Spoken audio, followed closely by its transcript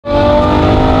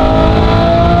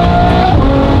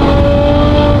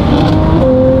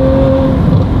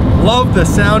love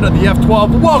the sound of the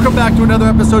F12. Welcome back to another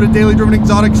episode of Daily Driven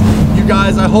Exotics. You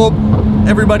guys, I hope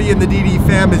everybody in the DD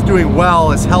fam is doing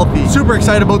well, is healthy. Super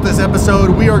excited about this episode.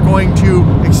 We are going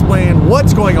to explain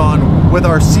what's going on with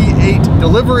our C8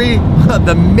 delivery,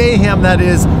 the mayhem that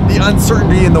is, the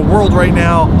uncertainty in the world right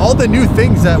now, all the new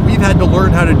things that we've had to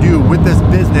learn how to do with this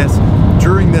business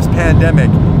during this pandemic.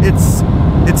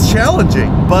 It's challenging,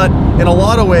 but in a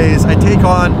lot of ways, I take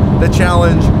on the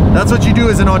challenge. That's what you do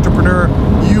as an entrepreneur.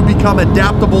 You become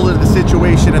adaptable to the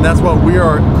situation, and that's what we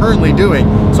are currently doing.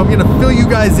 So I'm gonna fill you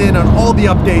guys in on all the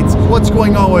updates, what's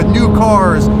going on with new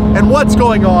cars, and what's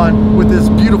going on with this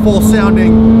beautiful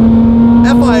sounding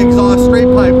FI exhaust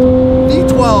straight pipe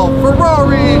V12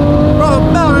 Ferrari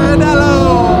from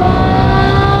Maranello.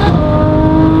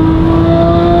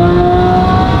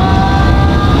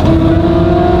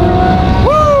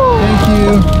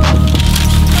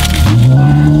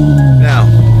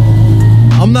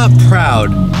 I'm not proud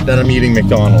that I'm eating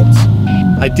McDonald's.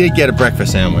 I did get a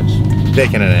breakfast sandwich,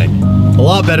 bacon and egg. A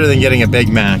lot better than getting a Big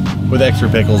Mac with extra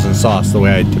pickles and sauce the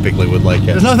way I typically would like it.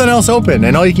 There's nothing else open,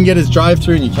 and all you can get is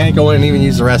drive-thru, and you can't go in and even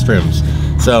use the restrooms.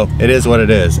 So it is what it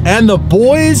is. And the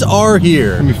boys are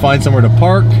here. Let me find somewhere to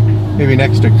park, maybe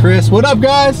next to Chris. What up,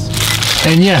 guys?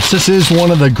 And yes, this is one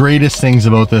of the greatest things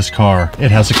about this car.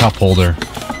 It has a cup holder.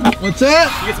 What's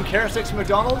that? You get some carrot sticks from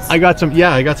McDonald's? I got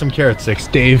some carrot sticks.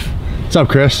 Dave. What's up,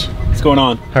 Chris? What's going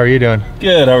on? How are you doing?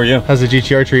 Good, how are you? How's the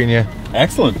GTR treating you?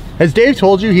 Excellent. Has Dave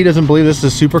told you he doesn't believe this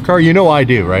is a supercar? You know I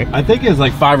do, right? I think it's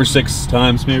like 5 or 6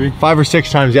 times, maybe. 5 or 6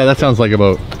 times, yeah, that sounds like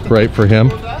about right for him.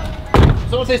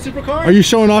 Someone say supercar? Are you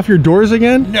showing off your doors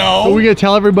again? No. So we gonna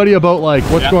tell everybody about like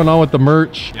what's going on with the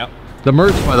merch. Yep. The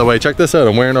merch, by the way, check this out.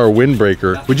 I'm wearing our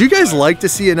windbreaker. Would you guys like to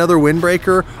see another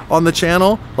windbreaker on the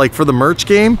channel, like for the merch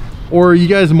game? Or are you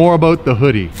guys more about the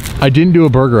hoodie? I didn't do a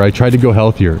burger, I tried to go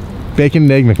healthier. Bacon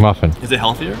and egg McMuffin. Is it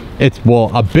healthier?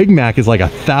 Well, a Big Mac is like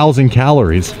 1,000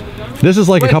 calories. This is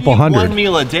like a couple hundred. One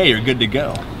meal a day, you're good to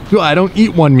go. Well, I don't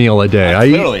eat 1 meal a day. I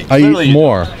eat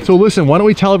more. So listen, why don't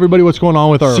we tell everybody what's going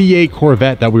on with our C8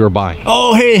 Corvette that we were buying?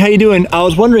 Oh, hey, how you doing? I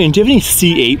was wondering, do you have any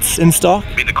C8s in stock?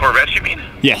 You mean the Corvettes, you mean?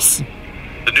 Yes.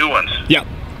 The new ones? Yep.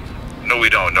 No, we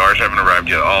don't. No, ours haven't arrived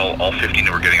yet. All 15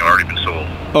 that we're getting have already been sold.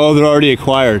 Oh, they're already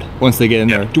acquired once they get in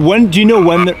there. Do you know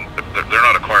when they're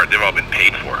not acquired. They've all been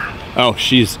paid for. Oh,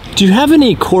 jeez. Do you have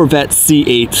any Corvette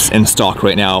C8s in stock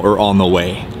right now or on the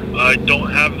way? I don't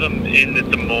have them in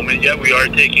at the moment yet. We are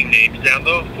taking names down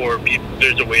though for people.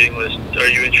 There's a waiting list. Are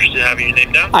you interested in having your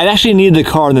name down? I'd actually need the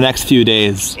car in the next few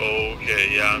days.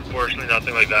 Okay, yeah. Unfortunately,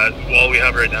 nothing like that. All we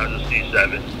have right now is a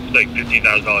C7. It's like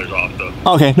 $15,000 off though.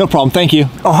 Okay, no problem. Thank you.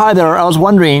 Oh, hi there. I was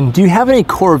wondering, do you have any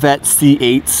Corvette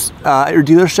C8s at your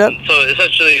dealership? So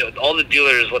essentially, all the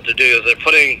dealers, what they're doing is they're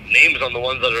putting names on the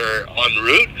ones that are en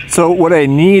route. So what I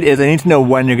need to know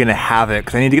when you're going to have it,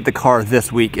 because I need to get the car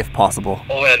this week if possible.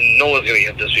 Oh man, no one's going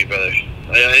to get this week, brother.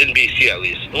 In BC at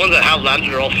least. The ones that have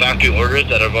landed are all factory orders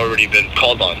that have already been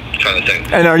called on, kind of thing.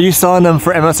 And are you selling them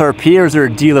for MSRP or is there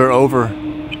a dealer over?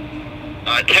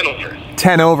 10 over.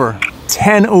 10 over.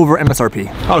 10 over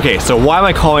MSRP. Okay, so why am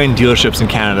I calling dealerships in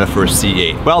Canada for a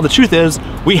C8? Well, the truth is,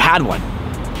 we had one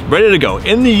ready to go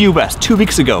in the US 2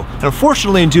 weeks ago. And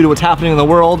unfortunately, due to what's happening in the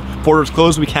world, borders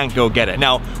closed, we can't go get it.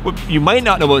 Now, what you might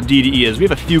not know about DDE is we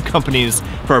have a few companies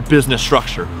for our business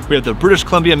structure. We have the British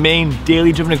Columbia, Maine,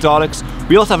 Daily Driven Exotics.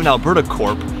 We also have an Alberta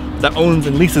Corp that owns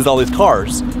and leases all these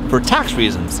cars for tax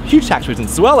reasons, huge tax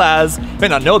reasons, as well as, you might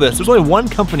not know this, there's only one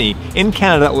company in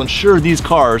Canada that will insure these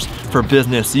cars for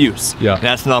business use. Yeah. And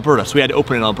that's in Alberta. So we had to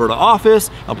open an Alberta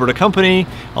office, Alberta company,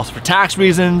 also for tax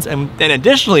reasons, and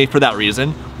additionally for that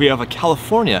reason, we have a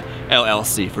California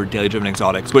LLC for Daily Driven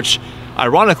Exotics, which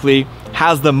ironically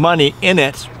has the money in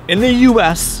it, in the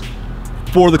US,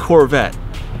 for the Corvette.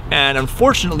 And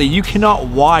unfortunately, you cannot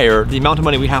wire the amount of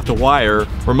money we have to wire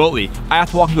remotely. I have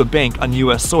to walk into a bank on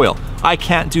US soil. I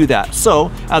can't do that.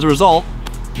 So as a result,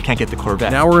 we can't get the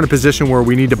Corvette. Now we're in a position where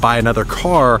we need to buy another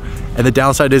car, and the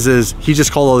downside is he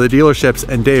just called all the dealerships,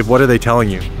 and Dave, what are they telling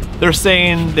you? They're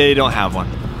saying they don't have one.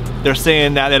 They're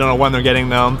saying that they don't know when they're getting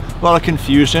them. A lot of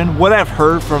confusion. What I've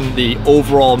heard from the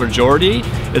overall majority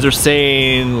is they're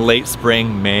saying late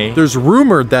spring, May. There's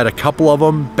rumored that a couple of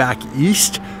them back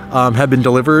east have been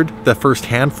delivered, the first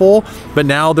handful, but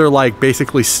now they're like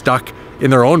basically stuck in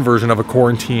their own version of a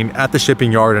quarantine at the shipping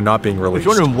yard and not being released. If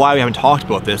you're wondering why we haven't talked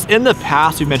about this, in the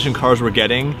past we've mentioned cars we're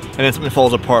getting, and then something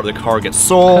falls apart, the car gets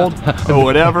sold, or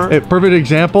whatever. A perfect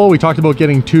example, we talked about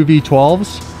getting 2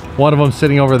 V12s, one of them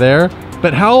sitting over there,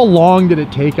 but how long did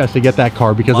it take us to get that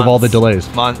car because of all the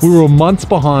delays? Months. We were months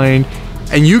behind.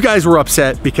 And you guys were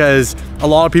upset because a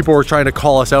lot of people were trying to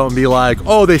call us out and be like,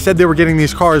 oh, they said they were getting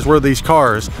these cars, where are these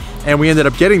cars? And we ended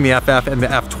up getting the FF and the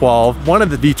F12. One of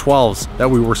the V12s that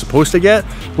we were supposed to get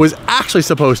was actually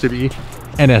supposed to be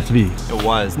an SV. It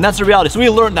was, and that's the reality. So we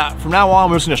learned that from now on,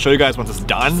 we're just gonna show you guys once it's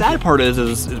done. The sad part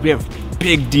is we have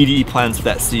big DDE plans for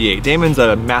that C8. Damon's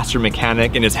a master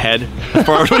mechanic in his head as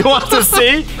far as what he wants to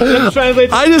see.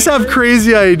 I just have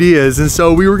crazy ideas, and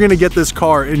so we were gonna get this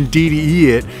car and DDE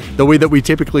it the way that we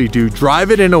typically do,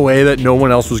 drive it in a way that no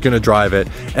one else was gonna drive it,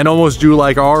 and almost do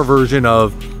like our version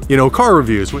of, you know, car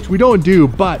reviews, which we don't do,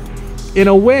 but in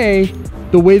a way,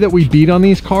 the way that we beat on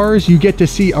these cars, you get to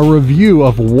see a review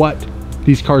of what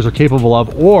these cars are capable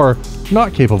of or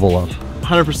not capable of.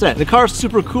 100%. The car's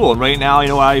super cool, and right now, you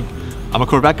know, I'm a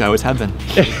Corvette guy, always have been.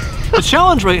 The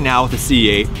challenge right now with the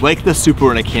C8, like the Super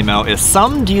when it came out, is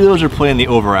some dealers are playing the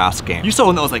over-ask game. You saw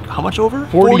one that was like, how much over?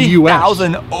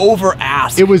 40,000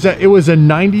 over-ask. It was a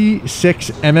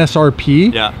 96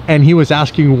 MSRP, yeah, and he was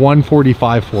asking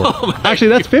 145 for it. Oh actually,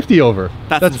 that's 50 over.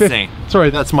 That's insane. Sorry,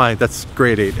 that's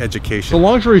grade 8 education. So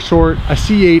long story short, a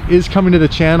C8 is coming to the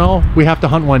channel. We have to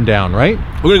hunt one down, right?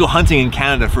 We're gonna go hunting in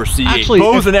Canada for a C8. Actually,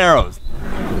 bows and arrows.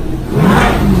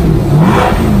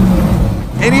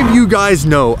 Any of you guys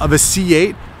know of a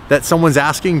C8 that someone's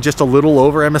asking just a little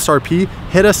over MSRP,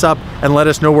 hit us up and let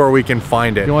us know where we can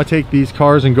find it. You want to take these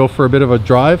cars and go for a bit of a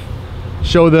drive?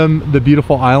 Show them the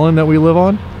beautiful island that we live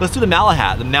on? Let's do the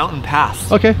Malahat, the mountain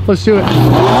pass. Okay, let's do it.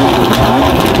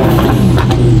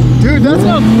 Dude, that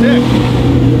sounds sick.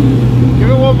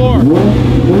 Give it one more.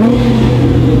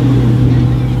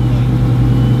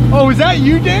 Oh, is that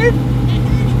you, Dave?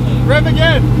 Rev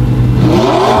again.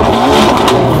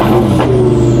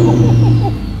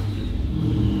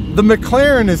 The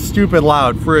McLaren is stupid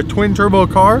loud for a twin turbo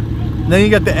car. And then you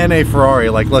got the NA Ferrari,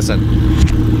 like listen.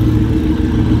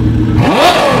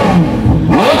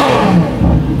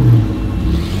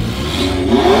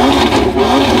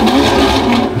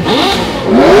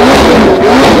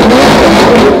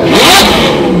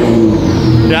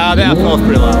 Yeah, that smells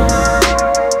pretty loud.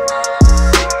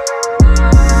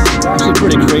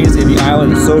 Pretty crazy. The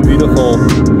island is so beautiful,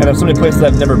 and there's so many places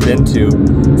I've never been to.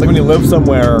 It's like when you live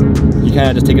somewhere, you kind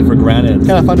of just take it for granted. It's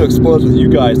kind of fun to explore with you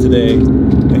guys today.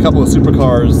 A couple of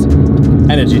supercars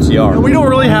and a GTR. And we don't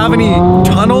really have any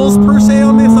tunnels per se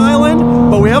on this island,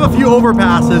 but we have a few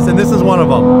overpasses, and this is one of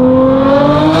them.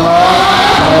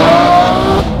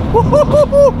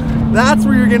 That's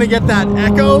where you're gonna get that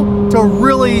echo to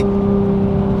really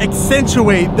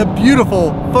accentuate the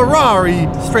beautiful Ferrari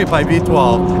straight pipe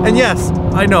V12. And yes,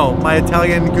 I know my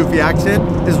Italian goofy accent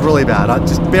is really bad.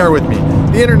 Just bear with me.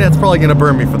 The internet's probably gonna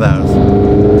burn me for those.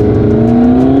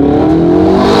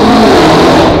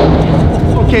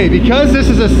 Okay, because this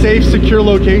is a safe, secure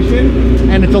location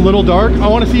and it's a little dark, I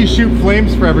want to see you shoot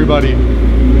flames for everybody.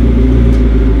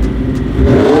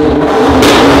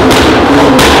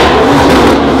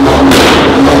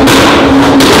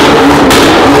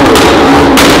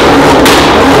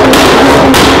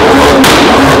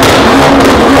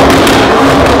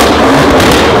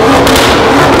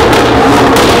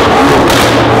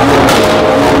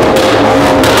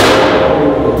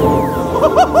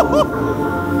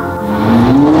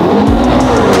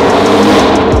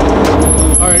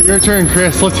 Your turn,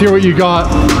 Chris. Let's hear what you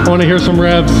got. I want to hear some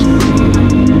revs.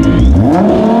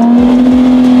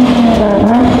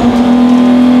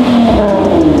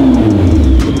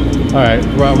 All right,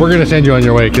 well, we're gonna send you on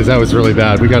your way because that was really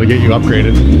bad. We got to get you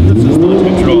upgraded. This is lose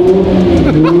control.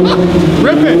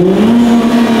 Rip it.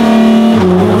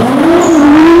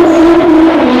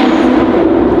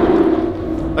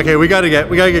 Okay, we gotta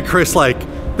get Chris like,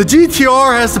 the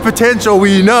GTR has the potential,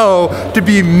 we know, to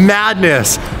be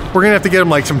madness. We're gonna have to get him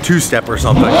like some two-step or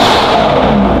something.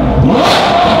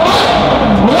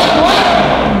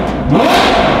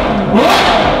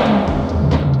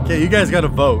 Okay, you guys gotta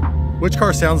vote. Which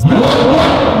car sounds better?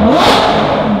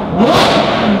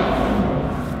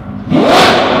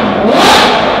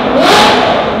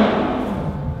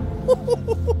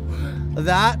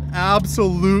 That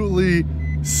absolutely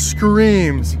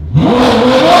screams.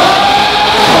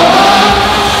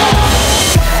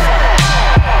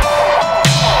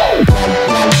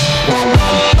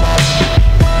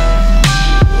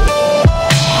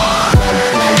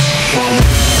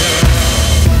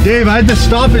 Dave, I had to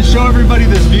stop and show everybody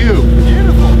this view.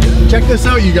 Beautiful. Check this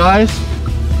out, you guys.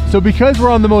 So because we're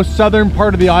on the most southern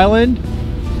part of the island,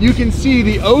 you can see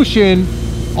the ocean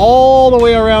all the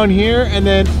way around here and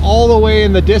then all the way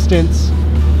in the distance.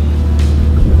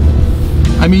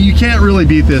 I mean, you can't really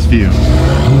beat this view.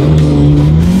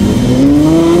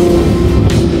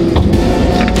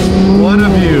 What a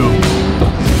view.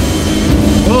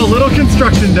 little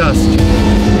construction dust.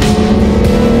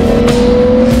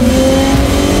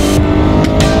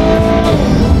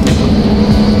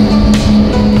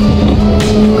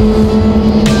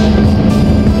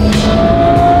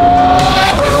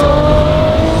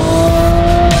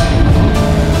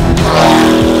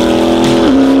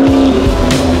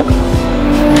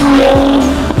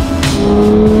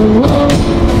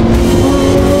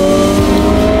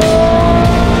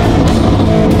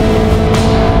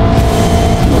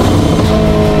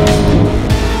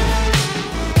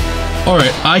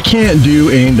 I can't do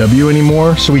A&W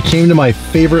anymore, so we came to my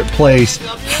favorite place,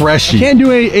 Freshie. Can't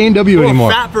do A&W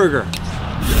anymore. Fat Burger.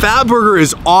 Fat Burger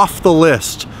is off the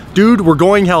list. Dude, we're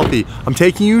going healthy. I'm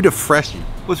taking you to Freshie.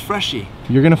 What's Freshie?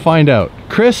 You're gonna find out.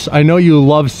 Chris, I know you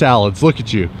love salads. Look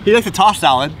at you. He likes to toss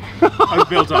salad. I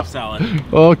built off salad.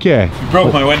 Okay. You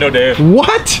broke my window, Dave.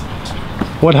 What?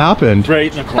 What happened?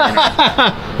 Right in the corner.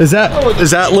 Is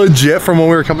that legit from when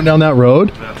we were coming down that road?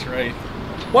 That's right.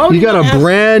 You got a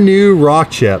brand new rock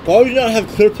chip. Why would you not have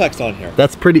Clearplex on here?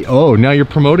 That's pretty, oh, now you're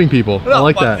promoting people. I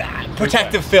like that.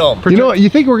 Protective film. You know what, you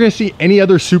think we're gonna see any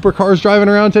other supercars driving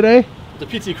around today? The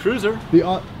PT Cruiser.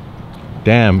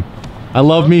 Damn, I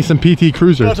love me some PT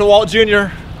Cruiser. Shout out to Walt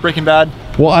Jr., Breaking Bad.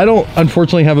 Well, I don't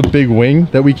unfortunately have a big wing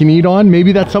that we can eat on.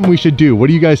 Maybe that's something we should do. What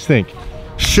do you guys think?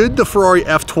 Should the Ferrari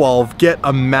F12 get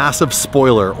a massive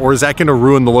spoiler, or is that gonna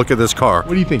ruin the look of this car?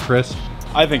 What do you think, Chris?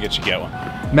 I think it should get one.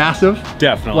 Massive?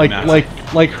 Definitely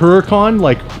massive. Like Huracan,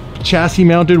 like chassis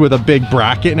mounted with a big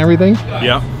bracket and everything?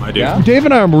 Yeah, I do. Yeah? Dave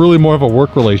and I are really more of a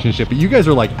work relationship, but you guys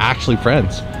are like actually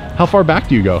friends. How far back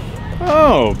do you go?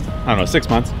 Oh, I don't know, 6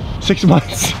 months. 6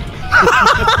 months.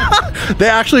 They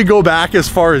actually go back as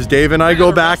far as Dave and I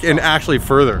go back, and actually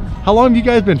further. How long have you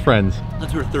guys been friends?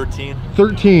 Since we were 13.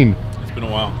 13. It's been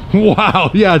a while.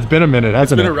 Wow, yeah, it's been a minute,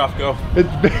 hasn't it? It's been a rough go. It's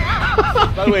been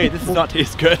By the way, this does not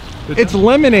taste good. It's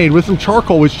lemonade with some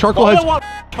charcoal, which charcoal has... I want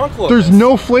charcoal. There's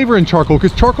no flavor in charcoal,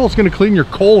 because charcoal is going to clean your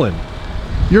colon.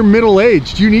 You're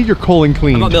middle-aged. You need your colon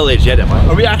cleaned. I'm not middle-aged yet, am I?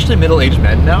 Are we actually middle-aged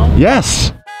men now?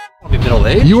 Yes. Are we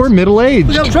middle-aged? You are middle-aged.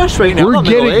 Look, I'm dressed right now. I'm not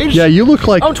middle-aged. Yeah, you look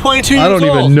like... I'm 22 years I don't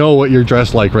old. even know what you're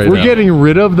dressed like right now. We're getting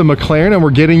rid of the McLaren and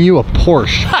we're getting you a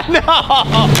Porsche. No.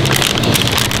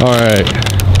 All right.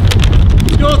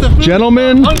 Go with the food.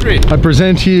 Gentlemen, I'm hungry. I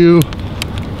present to you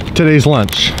today's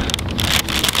lunch.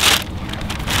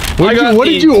 What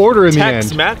did you order in the end?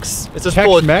 Tex-Mex. It's just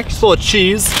Tex-Mex? full of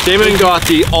cheese. Damon got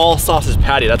the all-sausage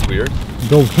patty. That's weird.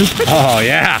 Oh,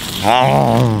 yeah.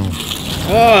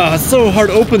 Oh, it's so hard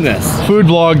to open this. Food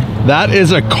vlog. That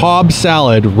is a Cobb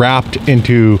salad wrapped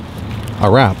into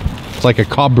a wrap. It's like a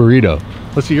Cobb burrito.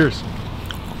 Let's see yours.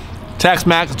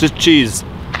 Tex-Mex, just cheese.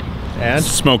 And?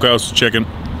 Smokehouse chicken.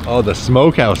 Oh, the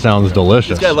smokehouse sounds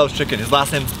delicious. This guy loves chicken. His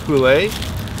last name's Poulet,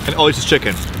 and always is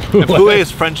chicken. And Poulet is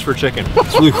French for chicken.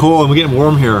 It's really cool, and we're getting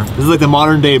warm here. This is like the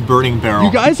modern day burning barrel.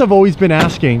 You guys have always been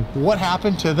asking, what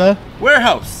happened to the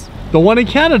warehouse? The one in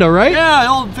Canada, right? Yeah,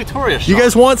 the old Victoria shop. You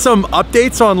guys want some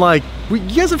updates on like, you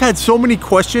guys have had so many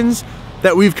questions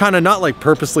that we've kind of not like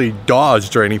purposely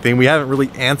dodged or anything. We haven't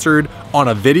really answered on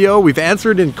a video. We've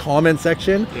answered in comment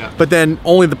section, but then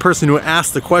only the person who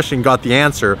asked the question got the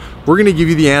answer. We're gonna give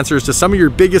you the answers to some of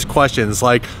your biggest questions,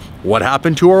 like what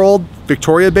happened to our old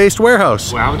Victoria-based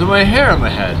warehouse? What happened to my hair on my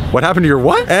head? What happened to your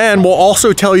what? And we'll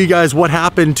also tell you guys what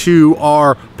happened to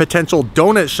our potential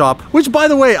donut shop, which by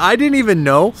the way, I didn't even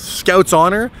know, Scout's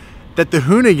honor, that the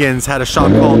Hoonigans had a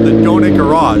shop called the Donut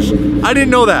Garage. I didn't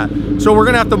know that. So we're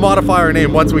gonna have to modify our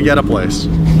name once we get a place.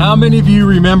 How many of you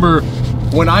remember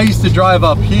when I used to drive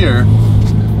up here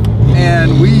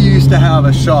and we used to have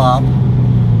a shop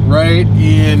right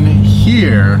in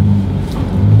here,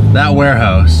 that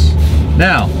warehouse.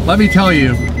 Now, let me tell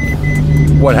you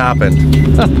what happened.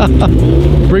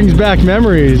 Brings back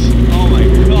memories. Oh my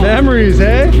God. Memories,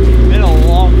 eh? Been a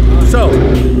long time. So,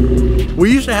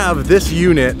 we used to have this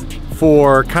unit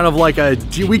for kind of like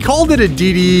we called it a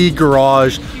DD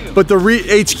garage, but the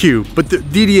HQ, but the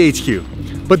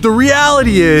DDHQ. But the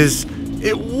reality is,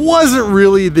 it wasn't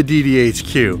really the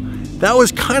DDHQ. That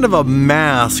was kind of a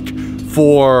mask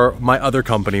for my other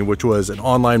company, which was an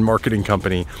online marketing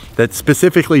company that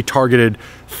specifically targeted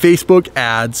Facebook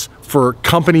ads for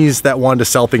companies that wanted to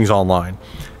sell things online.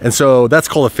 And so that's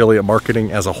called affiliate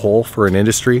marketing as a whole for an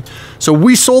industry. So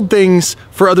we sold things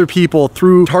for other people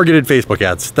through targeted Facebook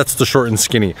ads. That's the short and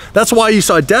skinny. That's why you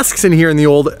saw desks in here in the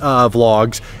old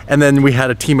vlogs. And then we had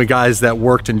a team of guys that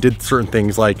worked and did certain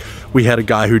things. Like we had a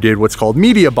guy who did what's called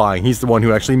media buying. He's the one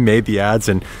who actually made the ads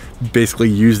and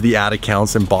basically used the ad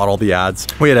accounts and bought all the ads.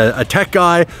 We had a tech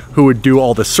guy who would do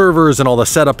all the servers and all the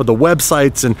setup of the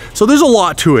websites. And so there's a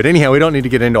lot to it. Anyhow, we don't need to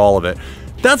get into all of it.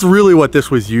 That's really what this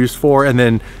was used for. And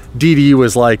then DD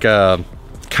was like kind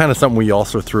of something we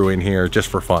also threw in here just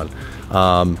for fun.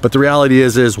 But the reality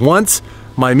is once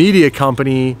my media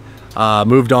company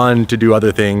moved on to do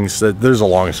other things, there's a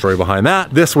long story behind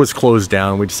that. This was closed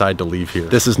down. We decided to leave here.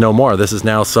 This is no more. This is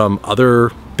now some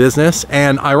other business.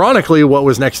 And ironically, what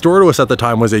was next door to us at the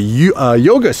time was a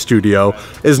yoga studio,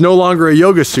 is no longer a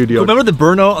yoga studio. Remember the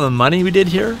burnout on the money we did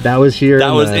here? That was here.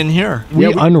 That was in here. We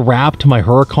unwrapped my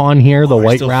Huracan here, the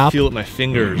white wrap. I still feel it in my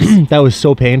fingers. That was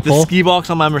so painful. The ski box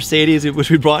on my Mercedes, which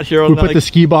we brought here. We put the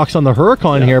ski box on the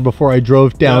Huracan here before I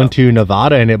drove down to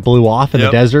Nevada and it blew off in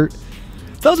the desert.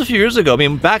 That was a few years ago. I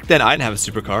mean, back then I didn't have a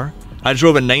supercar. I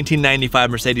drove a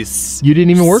 1995 Mercedes. You didn't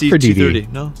even work for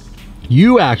DD. No.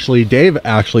 You actually, Dave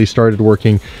actually started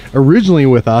working originally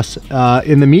with us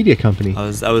in the media company. I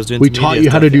was doing. We taught you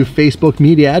how to do Facebook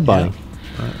media ad buying.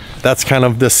 Yeah. Right. That's kind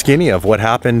of the skinny of what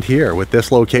happened here with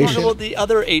this location. Talk about the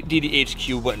other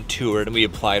DDHQ went and toured and we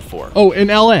applied for. Oh, in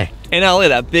LA. In LA,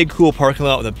 that big cool parking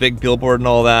lot with a big billboard and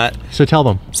all that. So tell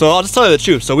them. So I'll just tell you the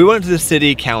truth. So we went to the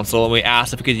city council and we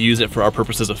asked if we could use it for our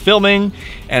purposes of filming,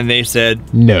 and they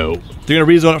said no. They're gonna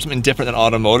rezone it something different than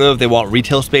automotive. They want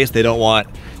retail space. They don't want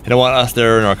us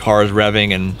there in our cars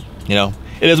revving, and you know,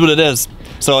 it is what it is.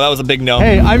 So that was a big no.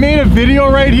 Hey, I made a video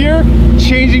right here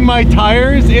changing my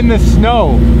tires in the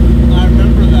snow. I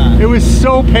remember that. It was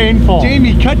so painful.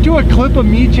 Jamie, cut to a clip of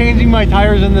me changing my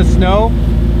tires in the snow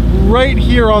right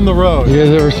here on the road. You guys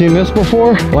ever seen this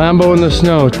before? Lambo in the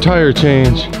snow, tire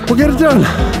change. We'll get it done.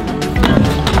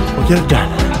 We'll get it done.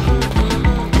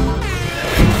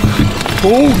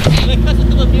 Oh! They cut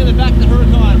the me in the back of the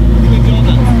Huracan.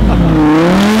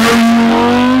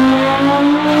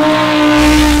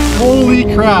 Holy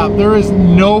crap, there is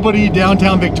nobody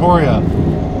downtown Victoria.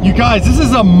 You guys, this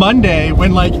is a Monday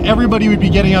when like everybody would be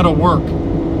getting out of work.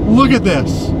 Look at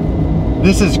this.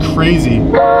 This is crazy.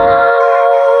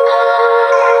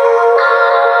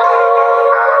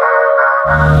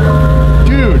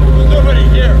 Dude, there's nobody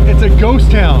here. It's a ghost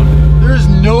town. There's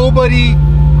nobody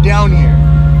down here.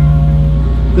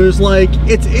 There's like,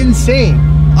 it's insane.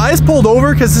 I just pulled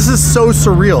over because this is so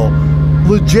surreal.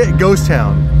 Legit ghost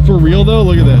town. For real though,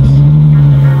 look at this.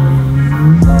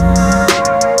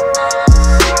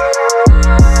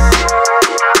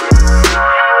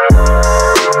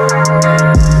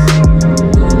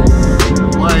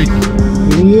 Like,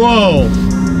 whoa.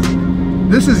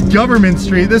 This is Government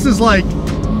Street. This is like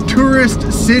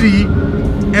tourist city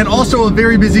and also a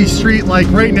very busy street. Like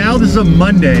right now, this is a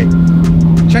Monday.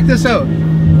 Check this out.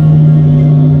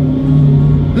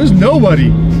 There's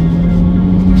nobody.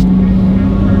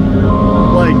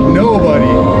 Like nobody.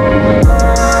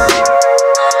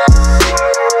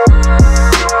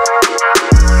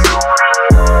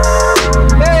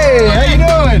 Hey, how you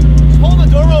doing? Just hold the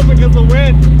door open because of the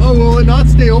wind. Oh, will it not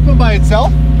stay open by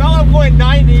itself? Now I'm going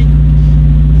 90.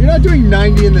 You're not doing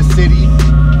 90 in the city.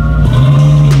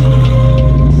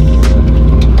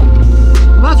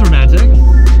 Well, that's romantic.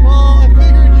 Well, I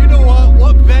figured, you know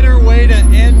what better way to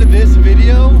end this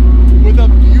video with a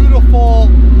beautiful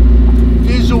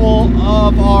visual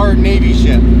of our Navy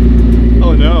ship.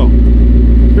 Oh no.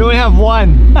 We only have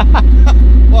one.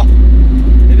 Well,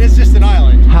 it is just an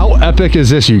island. How epic is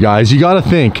this, you guys? You gotta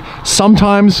think.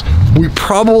 Sometimes we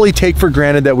probably take for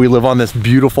granted that we live on this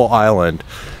beautiful island.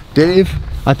 Dave,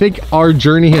 I think our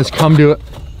journey has come to...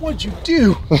 What'd you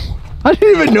do? I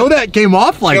didn't even know that came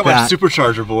off like that.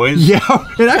 Supercharger, boys. Yeah,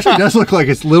 it actually does look like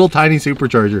it's little tiny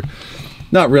supercharger.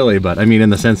 Not really, but I mean in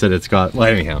the sense that it's got, well,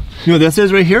 anyhow. You know what this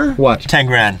is right here? What? 10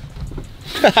 grand.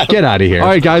 Get out of here. All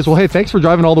right, guys. Well, hey, thanks for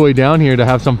driving all the way down here to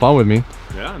have some fun with me.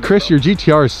 Yeah, no Chris, your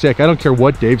GTR is sick. I don't care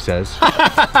what Dave says.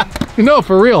 No,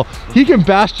 for real. He can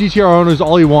bash GTR owners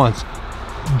all he wants.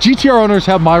 GTR owners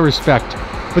have my respect.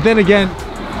 But then again,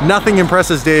 nothing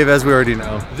impresses Dave, as we already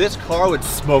know. This car would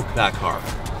smoke that car.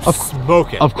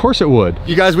 Smoke it. Of course it would.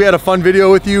 You guys, we had a fun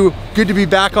video with you. Good to be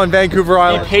back on Vancouver Be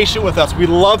Island. patient with us. We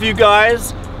love you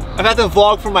guys. I've had to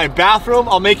vlog from my bathroom.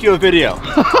 I'll make you a video.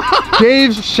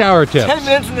 Dave's shower tips. 10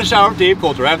 minutes in the shower, Dave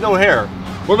Coulter. I have no hair.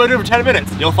 What am I doing for 10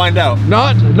 minutes? You'll find out.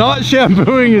 Not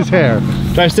shampooing his hair.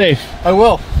 Drive safe. I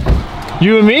will.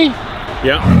 You and me?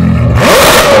 Yeah.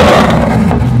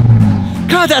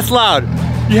 God, that's loud.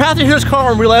 You have to hear this car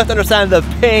and really have to understand the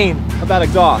pain of that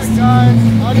exhaust.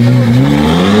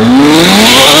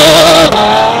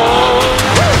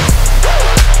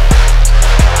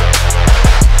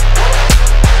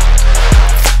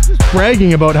 Just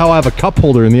bragging about how I have a cup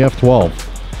holder in the F12.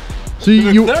 So The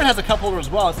McLaren has a cup holder as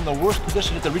well. It's in the worst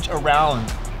position to reach around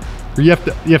You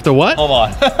have to what? Hold on.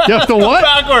 You have to what?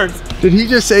 Backwards. Did he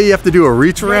just say you have to do a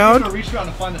reach around? Reach around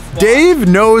to find the spot. Dave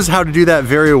knows how to do that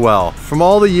very well. From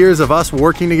all the years of us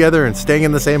working together and staying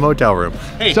in the same hotel room.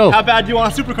 Hey, So- how bad do you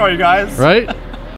want a supercar, you guys? Right?